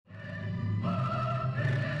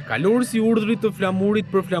Kalorësi i urdhrit të Flamurit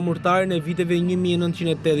për Flamurtarin e viteve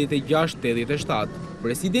 1986-87.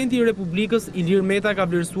 Presidenti i Republikës Ilir Meta ka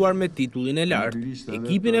vlerësuar me titullin e lartë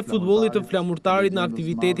ekipin e futbollit të Flamurtarit në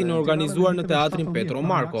aktivitetin e organizuar në teatrin Petro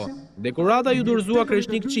Marko. Dekorata ju dorëzua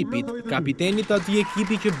Kreshnik Çipit, kapitenit atij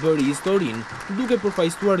ekipi që bëri historinë, duke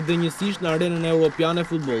përfaqësuar dënjësisht në arenën europiane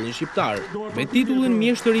futbollin shqiptar. Me titullin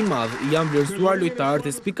mjeshtër i madh janë vlerësuar lojtarët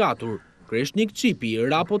e spikatur, Kreshnik Çipi,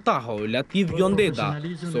 Rapo Taho, Latif Gjondeta,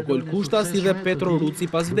 Sokol Kushta si dhe Petro Ruci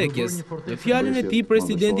pas vdekjes. Në fjalën e tij,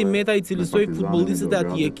 Presidenti Meta i cilësoi futbollistët e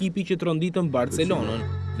atij ekipi që tronditën Barcelonën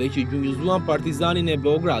dhe që gjunjëzuan Partizanin e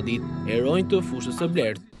Beogradit, heronj të fushës së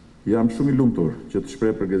blertë. Jam shumë i lumtur që të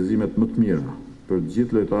shpreh përgëzimet më të mira për të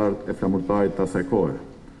gjithë lojtarët e Flamurtarit të asaj kohe,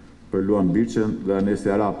 për Luan Birqen dhe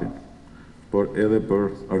Anesi Arapin, por edhe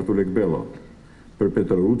për Artur Lekbello, për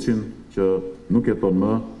Petro Rucin që nuk jeton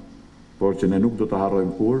më, por që ne nuk do të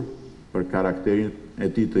harrojmë kur për karakterin e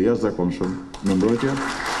tij të jashtëzakonshëm në mbrojtje,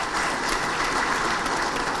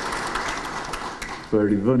 për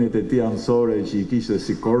rivënjet e tij anësore që i kishte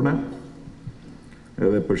si korne,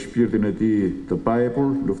 edhe për shpirtin e tij të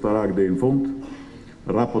paepur, luftarak deri në fund,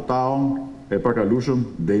 rapotaon e pakalueshëm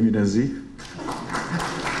deri në zi,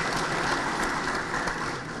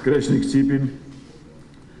 Kreshnik Çipin,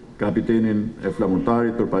 kapitenin e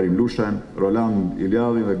Flamurtarit për parim Lushan, Roland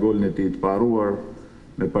Iliadhin dhe golin e tij të paharruar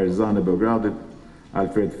me Partizan e Beogradit,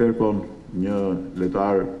 Alfred Ferkon, një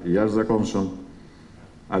lojtar i jashtëzakonshëm,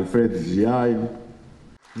 Alfred Zjajn.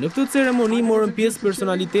 Në këtë ceremoni morën pjesë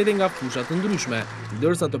personalitete nga fusha të ndryshme,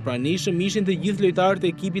 ndërsa të pranishëm ishin të gjithë lojtarët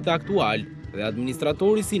e ekipit aktual dhe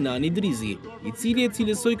administratori Sinan Idrizi, i cili e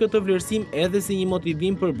cilësoi këtë vlerësim edhe si një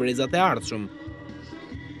motivim për brezat e ardhshëm.